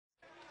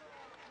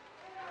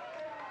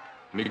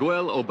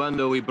Miguel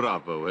Obando y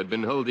Bravo had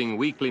been holding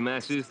weekly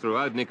masses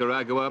throughout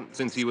Nicaragua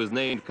since he was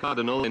named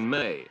cardinal in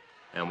May,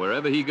 and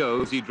wherever he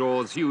goes, he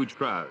draws huge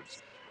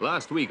crowds.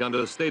 Last week,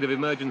 under a state of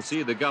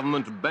emergency, the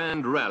government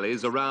banned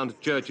rallies around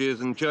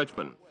churches and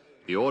churchmen.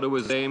 The order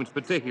was aimed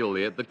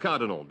particularly at the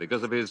cardinal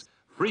because of his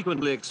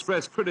frequently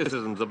expressed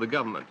criticisms of the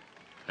government.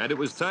 And it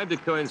was timed to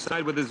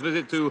coincide with his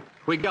visit to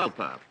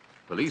Juigalpa.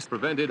 Police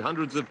prevented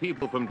hundreds of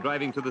people from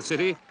driving to the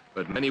city,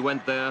 but many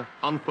went there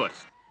on foot.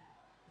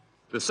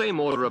 The same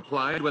order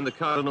applied when the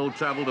cardinal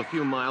traveled a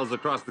few miles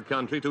across the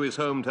country to his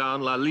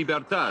hometown, La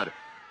Libertad,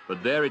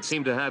 but there it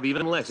seemed to have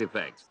even less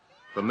effect.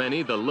 For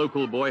many, the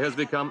local boy has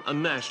become a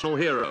national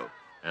hero,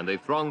 and they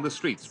throng the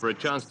streets for a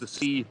chance to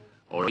see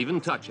or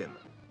even touch him.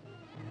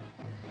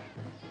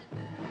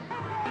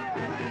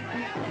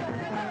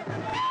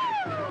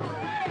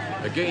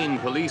 Again,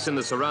 police in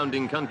the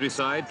surrounding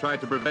countryside tried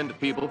to prevent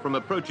people from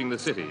approaching the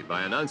city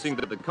by announcing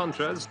that the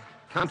Contras,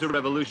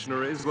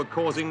 counter-revolutionaries, were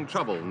causing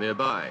trouble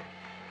nearby.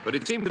 But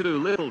it seemed to do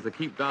little to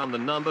keep down the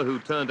number who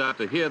turned out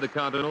to hear the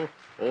cardinal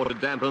or to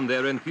dampen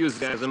their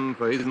enthusiasm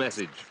for his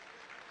message.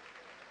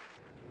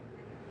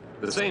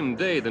 The same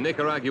day, the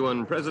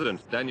Nicaraguan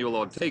President Daniel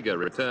Ortega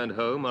returned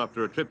home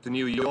after a trip to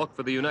New York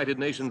for the United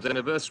Nations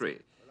anniversary.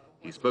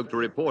 He spoke to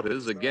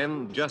reporters,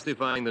 again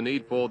justifying the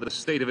need for the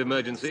state of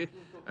emergency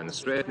and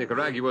stressed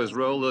Nicaragua's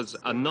role as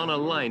a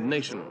non-aligned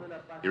nation.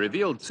 He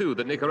revealed, too,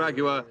 that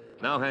Nicaragua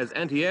now has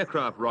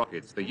anti-aircraft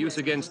rockets for use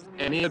against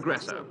any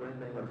aggressor.